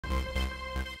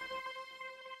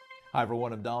Hi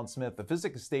everyone, I'm Don Smith. The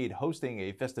Physic Estate hosting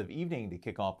a festive evening to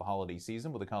kick off the holiday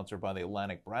season with a concert by the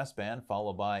Atlantic Brass Band,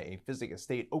 followed by a Physic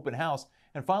Estate open house,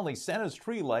 and finally Santa's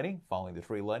tree lighting. Following the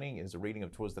tree lighting is a reading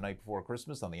of 'Twas the Night Before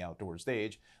Christmas on the outdoor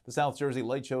stage. The South Jersey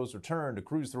Light Shows return to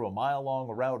cruise through a mile-long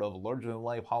route of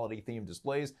larger-than-life holiday-themed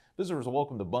displays. Visitors are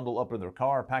welcome to bundle up in their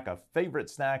car, pack a favorite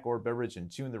snack or beverage,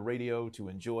 and tune the radio to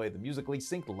enjoy the musically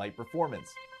synced light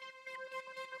performance.